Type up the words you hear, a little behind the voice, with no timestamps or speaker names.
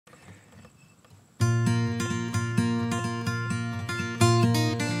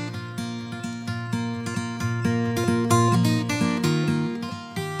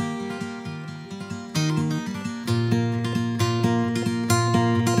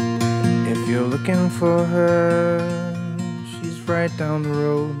looking for her, she's right down the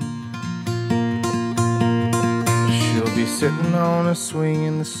road. She'll be sitting on a swing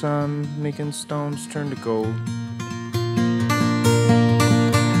in the sun, making stones turn to gold.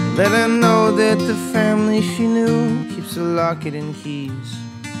 Let her know that the family she knew keeps a locket and keys.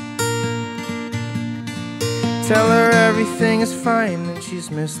 Tell her everything is fine, and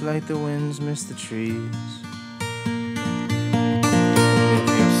she's missed like the winds miss the trees. If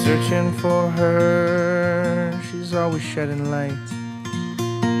you're searching for her, she's always shedding light.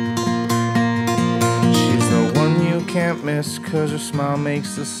 She's the one you can't miss, 'cause her smile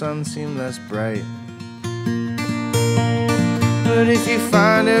makes the sun seem less bright. But if you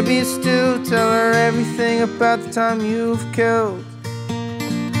find her, be still, tell her everything about the time you've killed.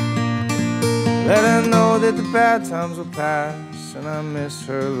 Let her know that the bad times will pass, and I miss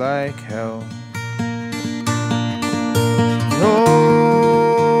her like hell. Don't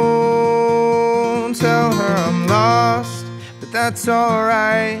tell her I'm lost, but that's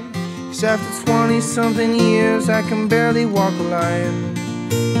alright, 'cause after 20-something years I can barely walk a line.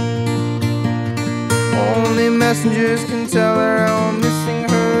 Only messengers can tell her how I'm missing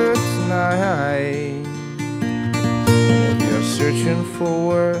her tonight. If you're searching for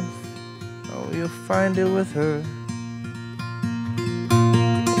worth, you'll find it with her.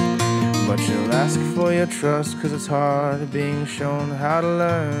 But she'll ask for your trust, 'cause it's hard being shown how to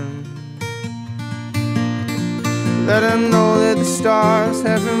learn. Let her know that the stars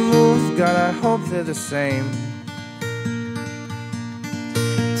haven't moved, God, I hope they're the same.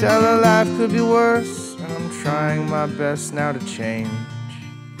 Tell her life could be worse, and I'm trying my best now to change.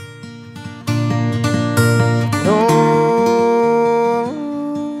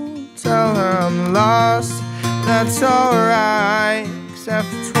 Tell her I'm lost, that's alright, 'cause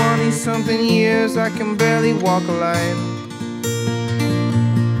after 20-something years I can barely walk a line.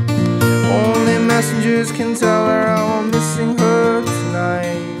 Only messengers can tell her how I'm missing her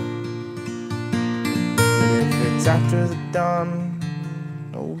tonight. But if it's after the dawn,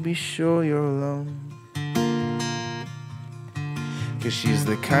 oh, be sure you're alone, 'cause she's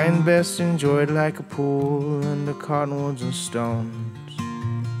the kind best enjoyed like a pool under cottonwoods and stones.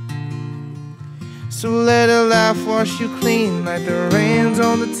 So let her laugh wash you clean like the rains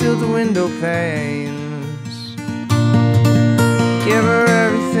on the tilted window panes. Give her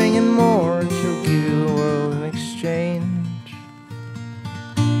everything and more, and she'll give you the world in exchange.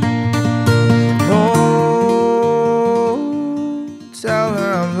 Oh, tell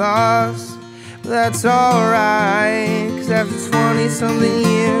her I'm lost, but that's alright, 'cause after 20-something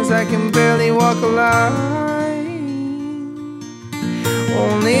years I can barely walk a line.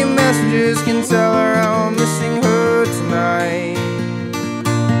 Only messengers can tell her how I'm missing her tonight.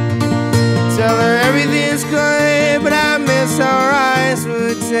 Tell her everything's good, but I miss how her eyes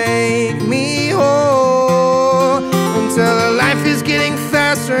would take me home. And tell her life is getting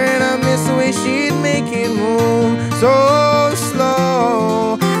faster, and I miss the way she'd make it move so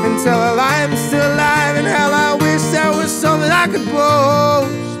slow. And tell her I'm still alive, and hell, I wish that was something I could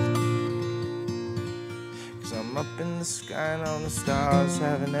boast. I'm up in the sky and all the stars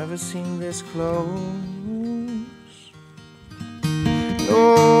haven't ever seen this close.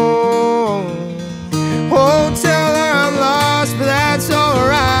 Oh, oh, tell her I'm lost, but that's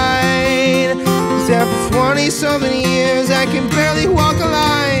alright, 'cause after 20-something years I can barely walk a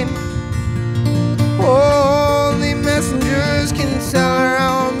line. Only messengers can tell her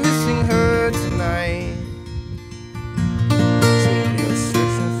how I'm missing her tonight. So if you're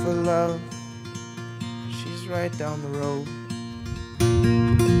searching for love, right down the road.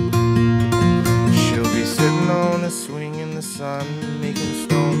 She'll be sitting on a swing in the sun, making